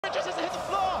Just as it hit the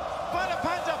floor, Violet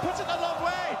Panda puts it a long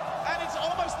way, and it's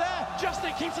almost there.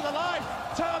 Justin keeps it alive.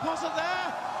 Turbo's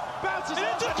there. Bounces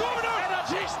into the corner.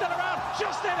 NRG still around.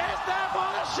 Justin is there for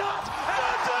the shot.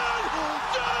 Justin!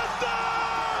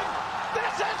 Justin!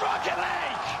 This is Rocket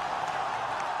League!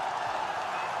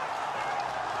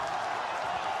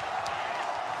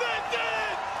 They did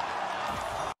it!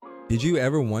 Did you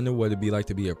ever wonder what it'd be like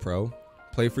to be a pro?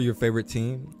 Play for your favorite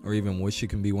team, or even wish you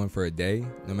can be one for a day,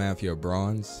 no matter if you're a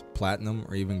bronze, platinum,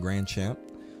 or even grand champ?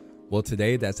 Well,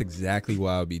 today that's exactly what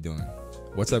I'll be doing.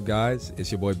 What's up, guys?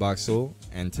 It's your boy Boxule,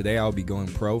 and today I'll be going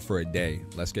pro for a day.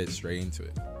 Let's get straight into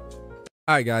it.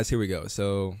 All right, guys, here we go.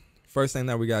 So first thing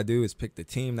that we gotta do is pick the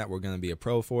team that we're gonna be a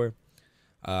pro for.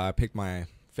 I picked my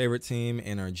favorite team,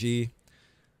 NRG.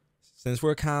 Since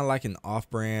we're kind of like an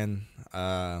off-brand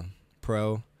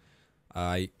pro,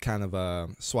 I kind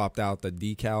of swapped out the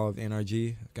decal of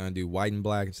NRG. Gonna do white and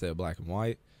black instead of black and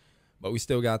white. But we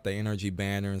still got the NRG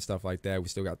banner and stuff like that. We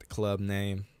still got the club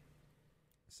name.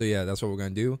 So yeah, that's what we're gonna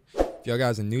do. If y'all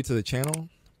guys are new to the channel,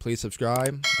 please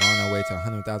subscribe. We're on our way to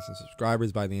 100,000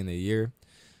 subscribers by the end of the year.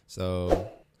 So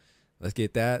let's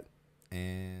get that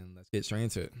and let's get straight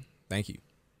into it. Thank you.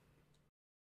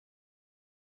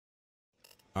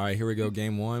 All right, here we go.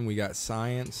 Game one. We got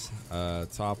Science,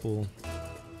 Topple,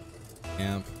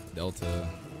 Amp, Delta,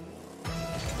 a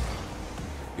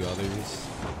few others.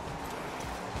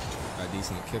 Got a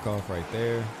decent kickoff right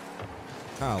there.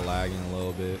 Kind of lagging a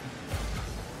little bit.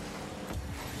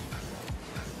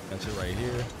 Catch it right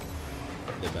here.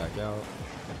 Get back out.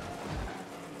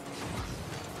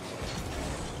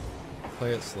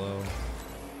 Play it slow.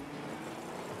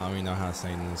 I don't even know how to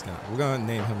say this guy. We're gonna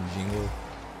name him Jingle.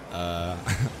 I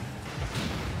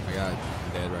got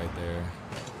dead right there.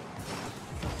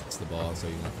 It's the ball, so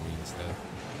you want for me instead.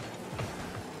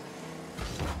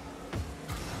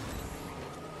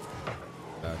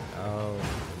 Back out.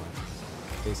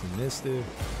 Facing missed it.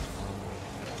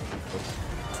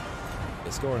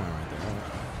 The scoring right there. Right.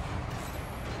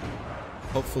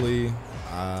 Hopefully,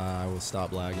 I will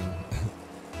stop lagging.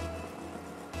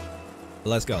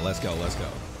 Let's go. Let's go. Let's go.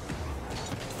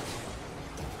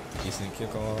 Decent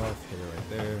kickoff. Hit it right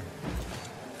there.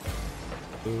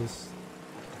 Boost.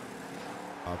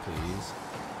 Oh, please.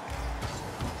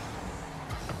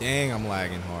 Dang, I'm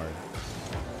lagging hard.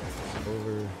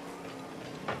 Over.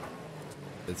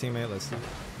 The teammate, let's see.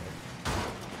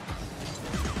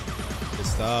 Good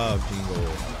stuff,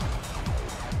 Jingle.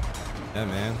 Yeah,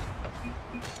 man.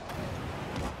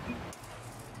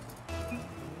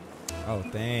 Oh,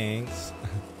 thanks.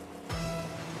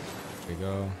 There we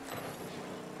go.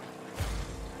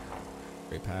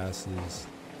 Great passes.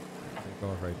 Kick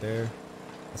off right there.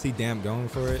 I see Damp going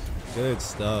for it. Good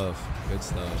stuff. Good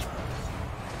stuff.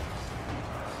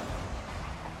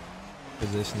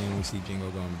 Positioning, we see Jingle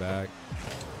going back.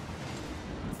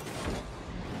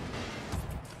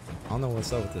 I don't know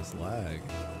what's up with this lag.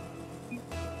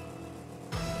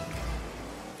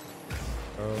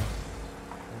 Oh,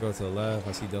 go to the left.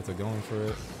 I see Delta going for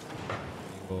it.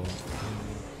 Jingle.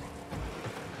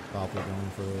 Topple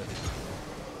going for it.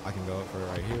 I can go up for it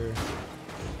right here.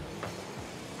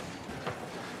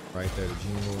 Right there to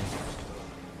Jingle.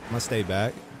 I'm gonna stay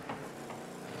back.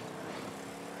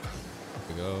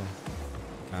 There we go.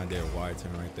 Kind of did a wide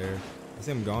turn right there. I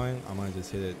see him going. I might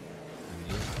just hit it.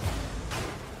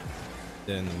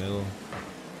 Dead in the middle.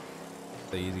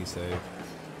 The easy save.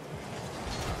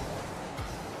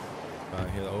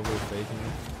 Hit over, faking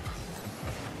it.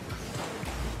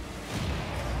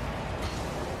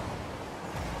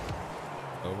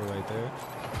 Over right there.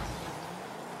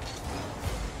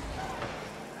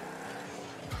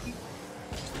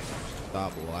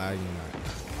 Stop lagging.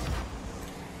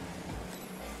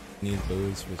 Need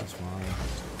boost, which is fine.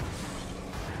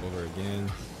 Over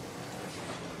again.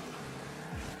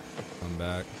 Come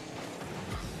back.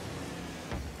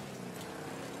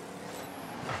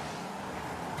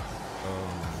 Oh,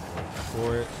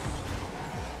 for it.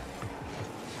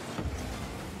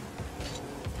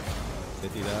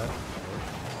 50 that.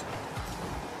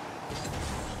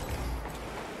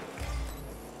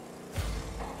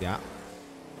 Yeah.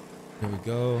 Here we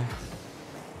go.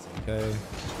 It's okay.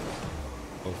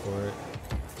 Go for it.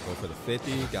 Go for the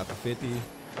 50. Got the 50.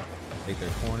 Take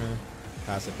their corner.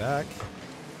 Pass it back.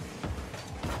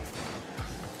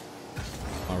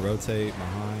 I'll rotate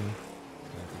behind.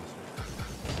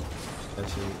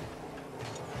 Catch it.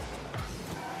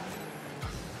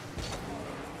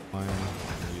 Fine.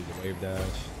 Use the wave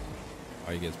dash.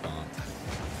 Oh, he gets bombed.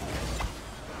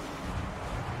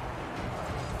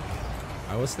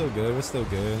 Alright, we're still good. We're still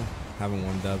good. Haven't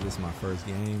warmed up. This is my first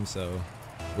game, so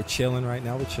we're chilling right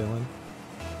now. We're chilling.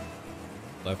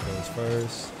 Left goes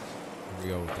first. Here we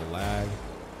go with the lag.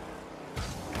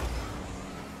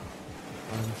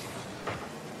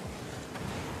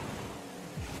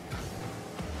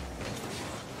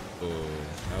 Oh,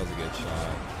 that was a good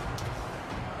shot.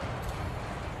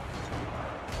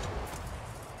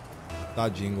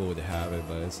 Thought Jingle would have it,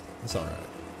 but it's alright.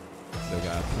 Still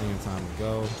got plenty of time to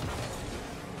go.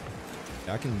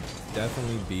 I can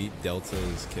definitely beat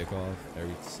Delta's kickoff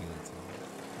every single time.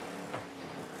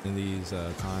 In these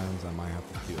times, I might have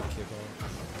to do a kickoff.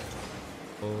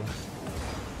 Oh.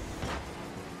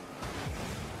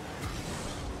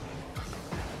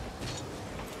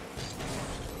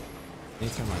 I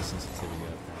need to turn my sensitivity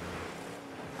up.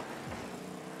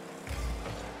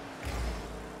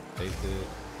 Take it.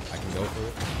 I can go for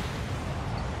it.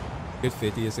 Good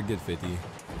 50. It's a good 50.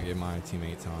 I give my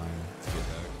teammate time to get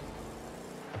back.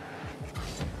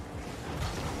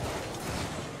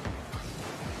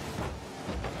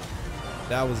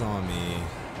 That was on me.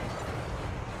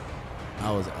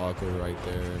 I was awkward right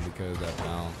there because that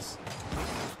bounce.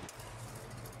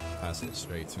 Pass it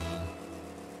straight to him.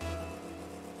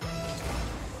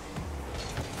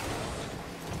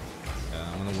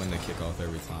 Yeah, I'm gonna win the kickoff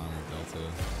every time with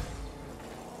Delta.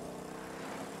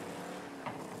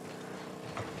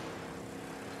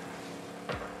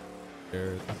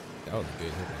 There, that was a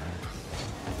good hit, man.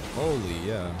 Holy,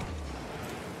 yeah.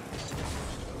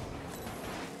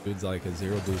 Dude's like a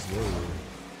zero boost warrior.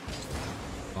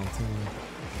 Bumped him.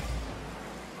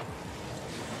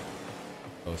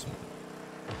 Oh, smart.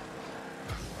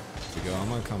 Here we go. I'm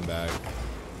gonna come back.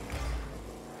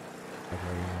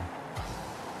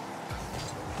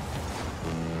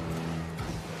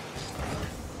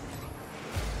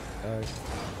 Back.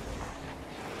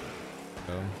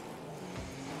 Go.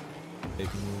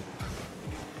 Taking it.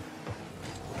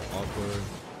 Awkward.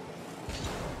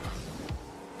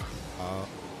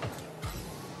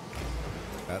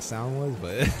 That sound was,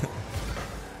 but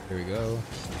here we go.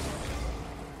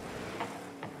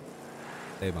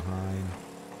 Stay behind.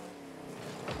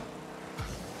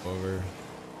 Over.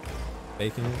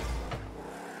 Faking it.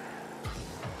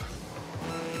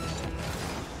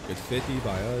 Good 50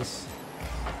 by us.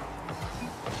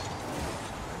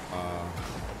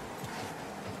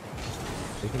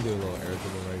 They can do a little air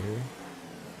dribble right here.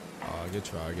 Good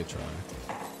try, good try.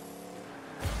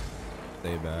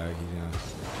 Stay back, he's gonna.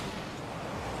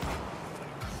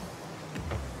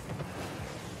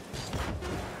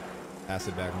 Pass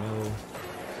it back middle.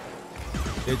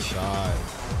 Good shot.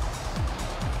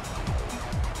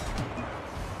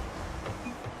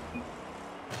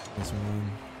 This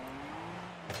one.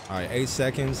 All right, 8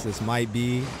 seconds. This might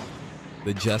be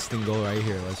the Justin goal right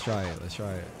here. Let's try it. Let's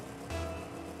try it.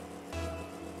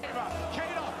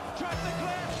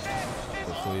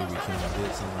 Hopefully we can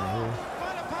get something right here.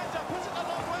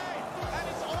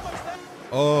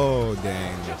 Oh,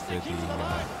 dang. The 50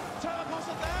 guy.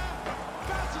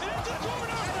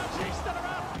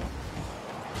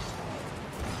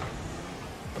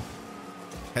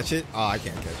 Catch it? Oh, I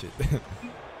can't catch it.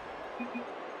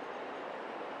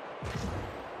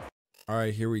 All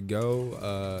right, here we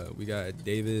go. We got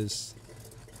Davis,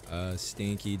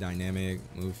 Stinky, Dynamic,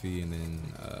 Moofy, and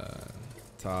then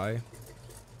Ty.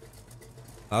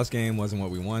 Last game wasn't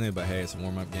what we wanted, but hey, it's a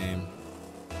warm-up game.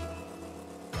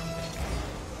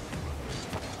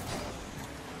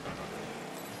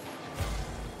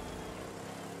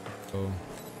 So,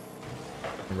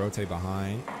 rotate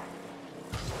behind.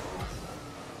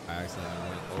 I accidentally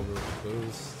went over the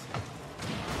boost.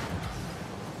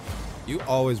 You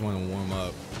always want to warm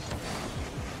up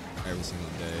every single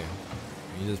day.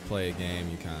 When you just play a game,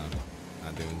 you kind of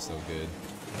not doing so good.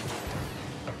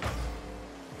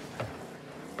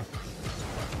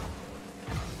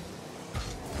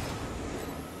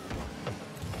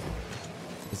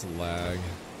 It's a lag.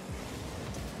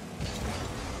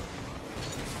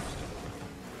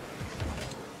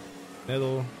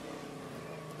 Middle.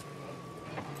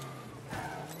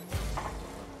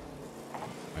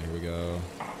 Alright, here we go.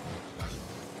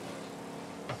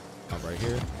 Up right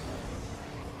here.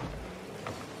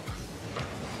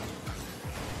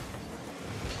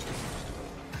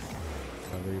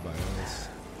 Recovery by us.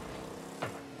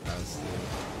 Pass it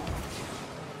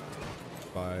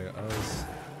by us.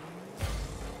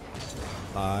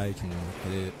 I can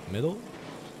hit it middle.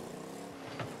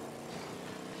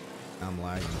 I'm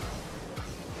lagging.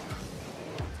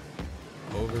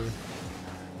 Over.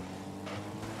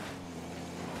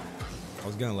 I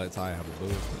was gonna let Ty have a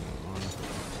boost.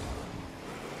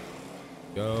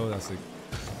 Go, that's a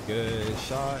good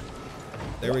shot.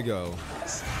 There we go.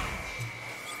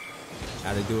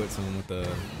 Had to do it to him with the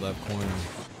left corner.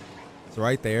 So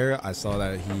right there, I saw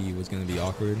that he was going to be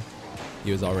awkward.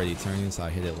 He was already turning, so I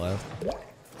hit it left.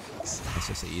 It's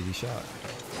just an easy shot.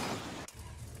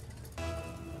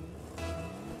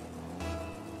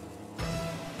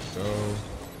 Go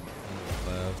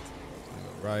left,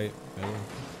 go right, middle,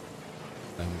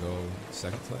 then go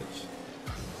second touch.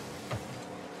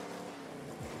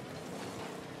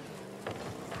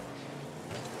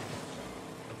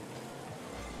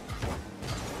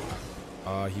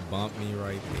 He bumped me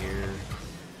right there.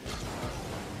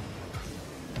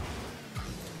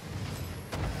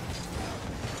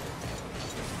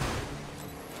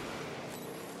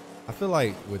 I feel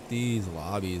like with these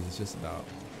lobbies, it's just about,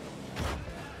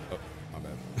 oh, my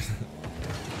bad.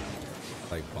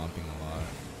 Like bumping a lot,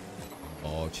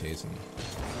 ball chasing.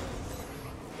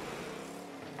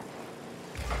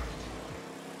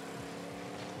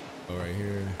 Go right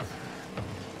here.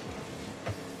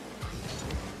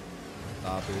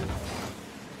 Stop it.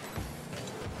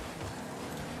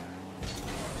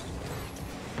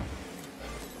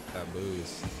 That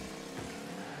boost.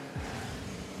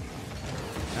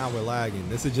 Now we're lagging.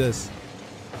 This is just,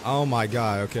 oh my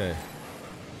god, okay.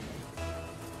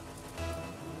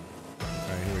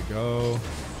 Alright, here we go.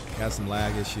 Got some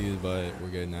lag issues, but we're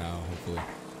good now, hopefully.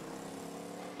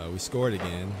 We scored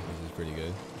again, which is pretty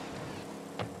good.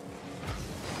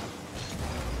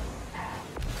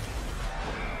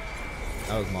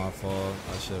 That was my fault.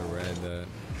 I should have read that.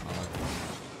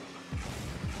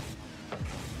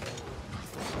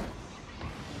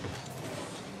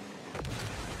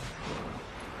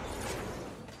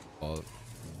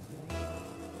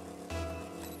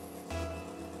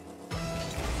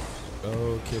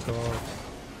 Go kickoff.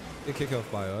 Good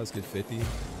kickoff by us. Good 50.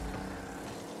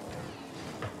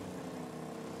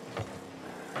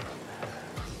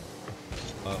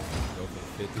 Up. Go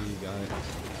for 50. Got it.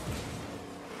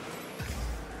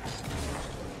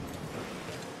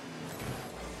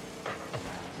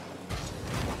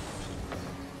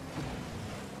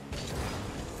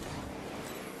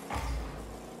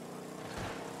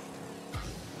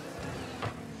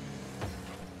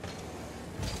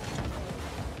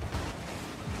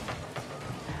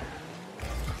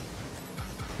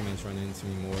 Run into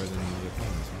me more than the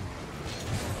opponents,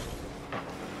 huh?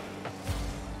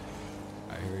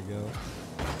 Alright, here we go.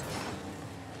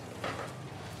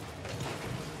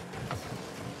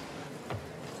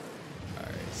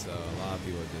 Alright, so a lot of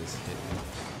people just hit me.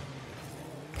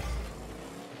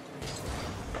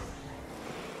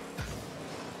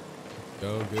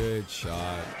 Go, good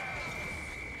shot.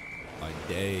 Like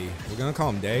Day. We're gonna call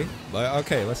him Day, but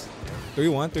okay, let's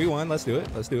 3-1, 3-1. Let's do it.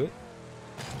 Let's do it.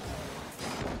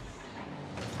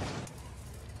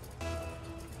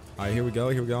 All right, here we go.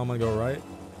 Here we go. I'm gonna go right.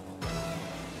 Here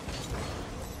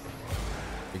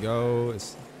we go.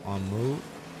 It's on move.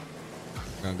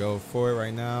 I'm gonna go for it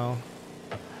right now.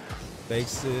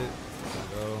 Fakes it.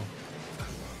 Go.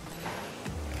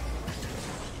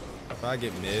 If I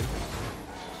get mid,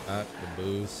 got the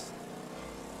boost.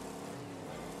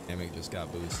 Hammock just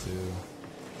got boost too.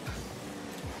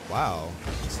 Wow.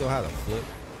 Still had a flip.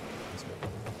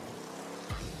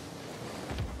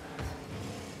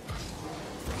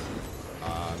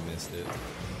 Missed it.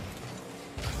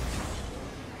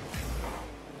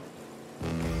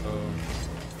 Oh.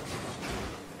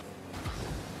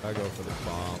 I go for the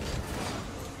bomb.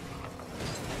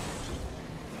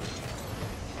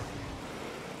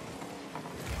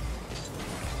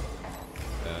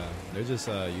 Yeah, they're just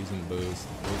using boost.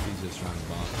 Wolfie's just trying to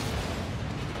bump.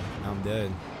 I'm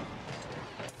dead.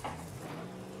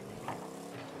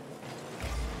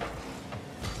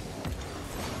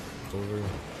 Over.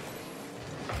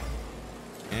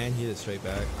 And he hit it straight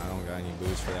back. I don't got any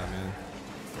boost for that, man.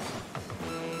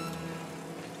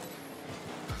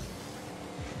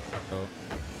 Oh.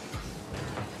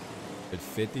 At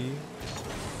 50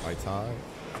 by Todd.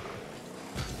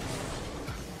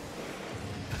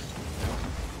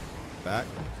 Back.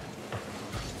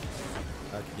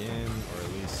 Back again, or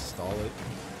at least stall it.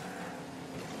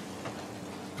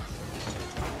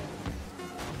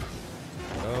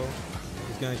 Go.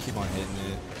 He's gonna keep on hitting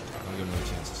it. I'm giving him a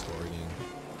chance to score again.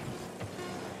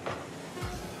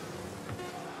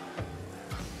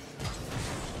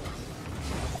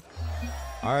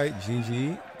 All right,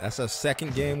 GG. That's our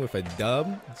second game with a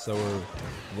dub. So we're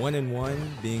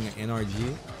 1-1 being an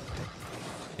NRG.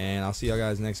 And I'll see y'all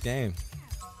guys next game.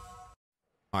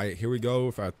 All right, here we go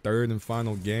with our third and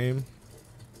final game.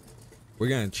 We're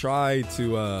going to try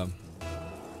to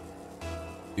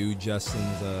do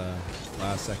Justin's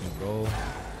last second goal.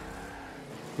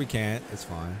 If we can't, it's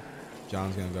fine.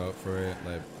 John's going to go up for it.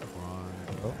 Let Braun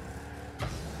go.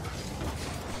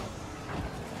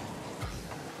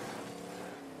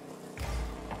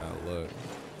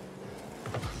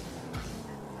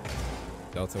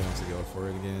 Delta wants to go for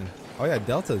it again. Oh yeah,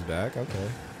 Delta's back. Okay.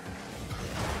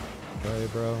 Okay,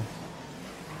 bro.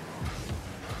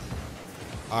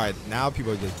 All right, now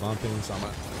people are just bumping, so I'm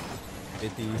at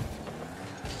 50. Here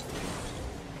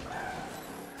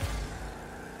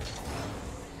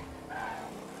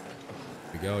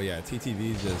we go. Yeah,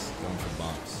 TTV is just going for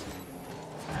bumps.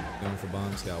 Going for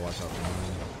bumps. Gotta watch out for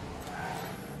him.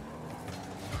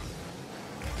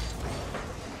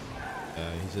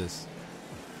 Yeah, he's just.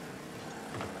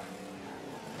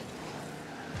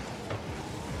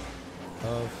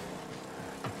 Tough.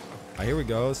 Right, here we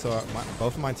go. So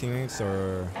both of my teammates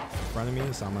are in front of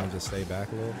me, so I'm gonna just stay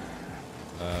back a little.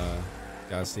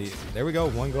 Gotta see. There we go,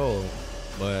 1 goal.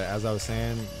 But as I was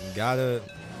saying, gotta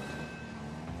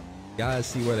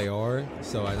see where they are,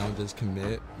 so I don't just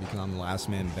commit because I'm the last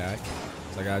man back.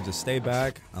 So I gotta just stay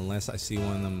back unless I see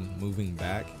one of them moving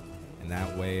back, and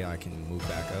that way I can move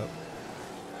back up.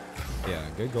 Yeah,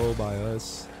 good goal by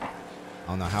us. I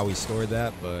don't know how we scored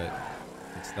that, but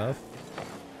good stuff.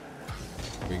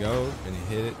 Here we go, gonna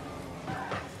hit it.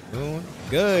 Boom.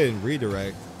 Good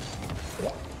redirect.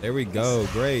 There we go.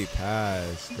 Great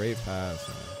pass. Great pass,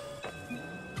 man.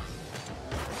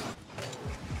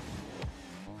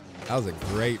 That was a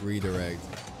great redirect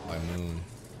by Moon.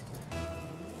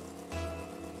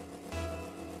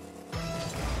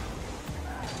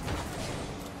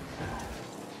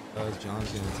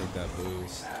 John's gonna take that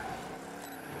boost.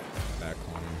 Back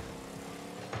corner.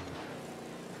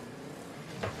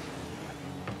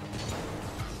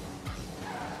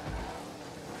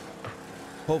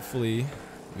 Hopefully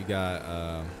we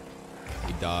dodged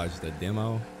the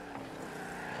demo.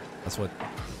 That's what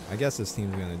I guess this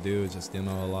team's gonna do, is just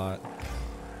demo a lot.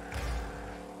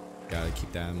 Gotta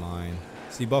keep that in mind.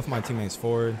 See both my teammates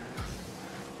forward.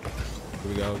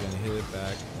 Here we go, gonna hit it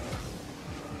back.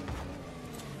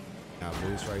 Now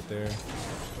boost right there.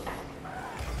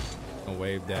 A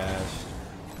wave dash.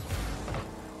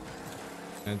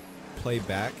 And play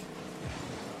back.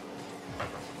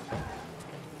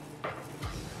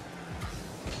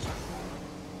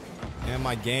 And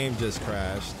my game just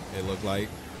crashed, it looked like.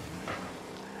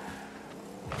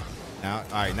 Now, all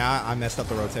right, now I messed up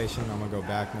the rotation. I'm gonna go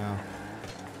back now.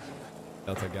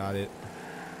 Delta got it.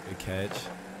 Good catch.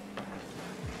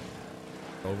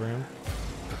 Over him.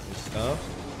 Good stuff.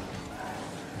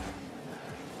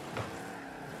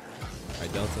 All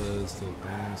right, Delta is still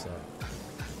playing, so.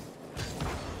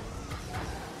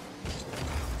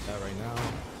 That right now.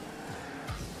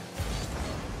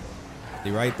 See,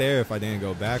 right there, if I didn't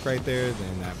go back right there,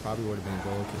 then that probably would have been a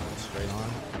goal because it was straight on.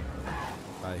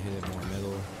 If I hit it more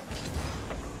middle.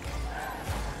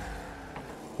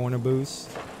 Corner boost.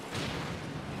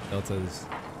 Delta's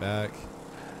back.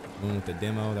 Moon with the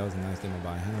demo. That was a nice demo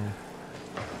by him.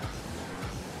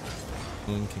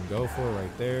 Moon can go for it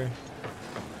right there.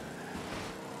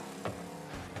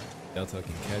 Delta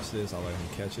can catch this. I'll let him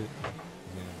catch it.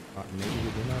 Yeah, maybe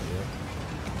we did not yet.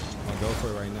 I'm gonna go for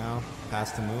it right now.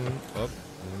 Pass to Moon. Oh,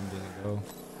 Moon didn't go.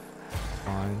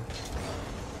 Fine.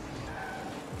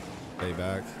 Stay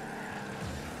back.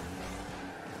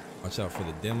 Watch out for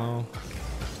the demo.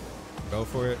 Go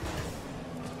for it.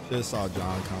 Just saw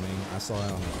John coming. I saw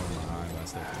it on the corner of my eye, but I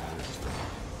still committed.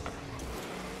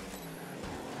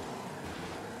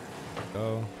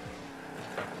 Go.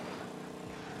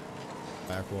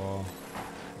 Back wall.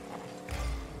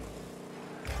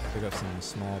 Pick up some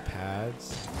small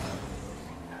pads.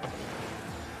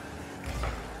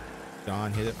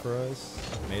 John hit it for us.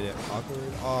 Made it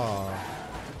awkward. Oh.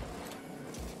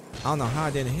 I don't know how I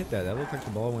didn't hit that. That looked like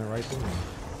the ball went right through me.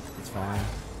 It's fine.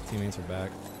 Teammates are back.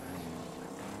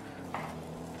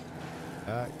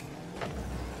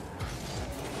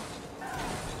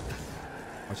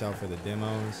 Watch out for the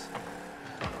demos.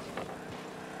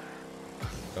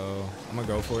 Go. I'm gonna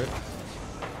go for it.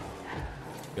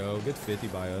 Go. Good 50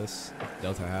 by us.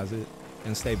 Delta has it.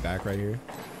 And stay back right here.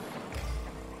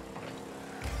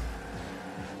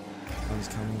 One's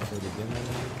coming for the demo.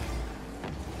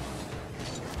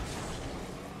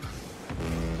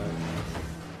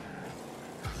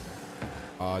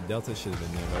 Delta should have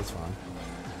been there, but it's fine.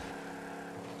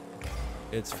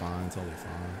 It's fine, totally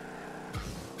fine.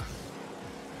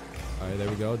 Alright, there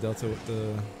we go. Delta with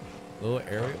the little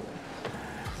aerial.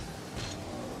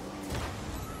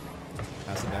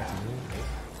 Pass it back to me.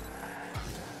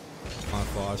 My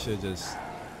fault, I should just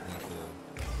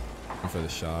went for the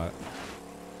shot.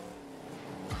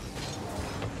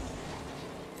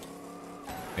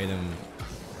 Made him.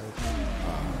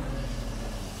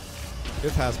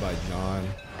 Good pass by John.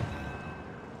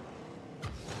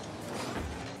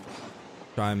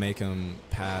 Try and make him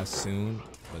pass soon,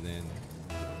 but then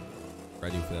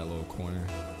ready for that little corner.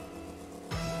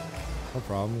 No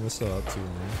problem. We're still up 2-1.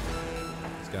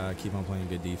 Just gotta keep on playing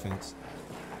good defense.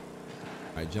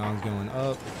 All right, John's going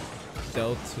up.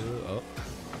 Delta up.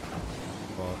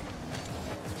 Ball.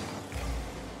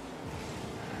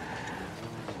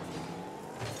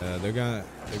 They're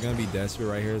gonna be desperate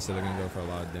right here, so they're gonna go for a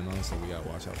lot of demos. So we gotta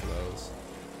watch out for those.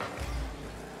 I'm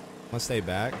gonna stay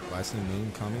back. But I see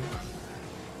Moon coming.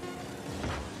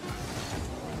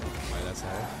 Alright, that's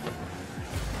half.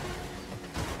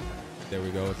 There we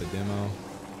go with the demo.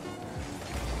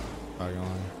 Probably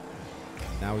on.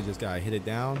 Now we just gotta hit it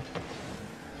down.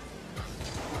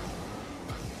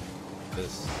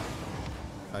 This.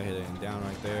 I hit it down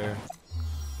right there.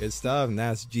 Good stuff, and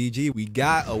that's GG. We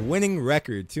got a winning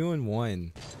record,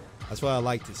 2-1. That's what I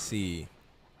like to see.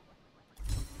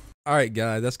 All right,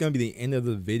 guys, that's gonna be the end of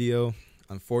the video.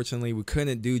 Unfortunately, we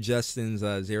couldn't do Justin's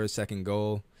 0-second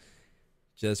goal.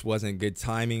 Just wasn't good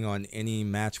timing on any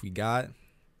match we got.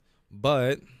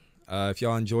 But if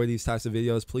y'all enjoy these types of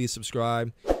videos, please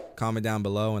subscribe, comment down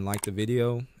below, and like the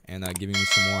video, and giving me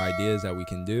some more ideas that we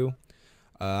can do.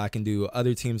 I can do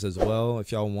other teams as well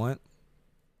if y'all want.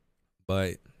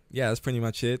 But yeah, that's pretty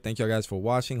much it. Thank y'all guys for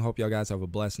watching. Hope y'all guys have a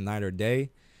blessed night or day.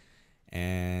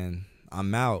 And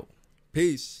I'm out.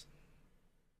 Peace.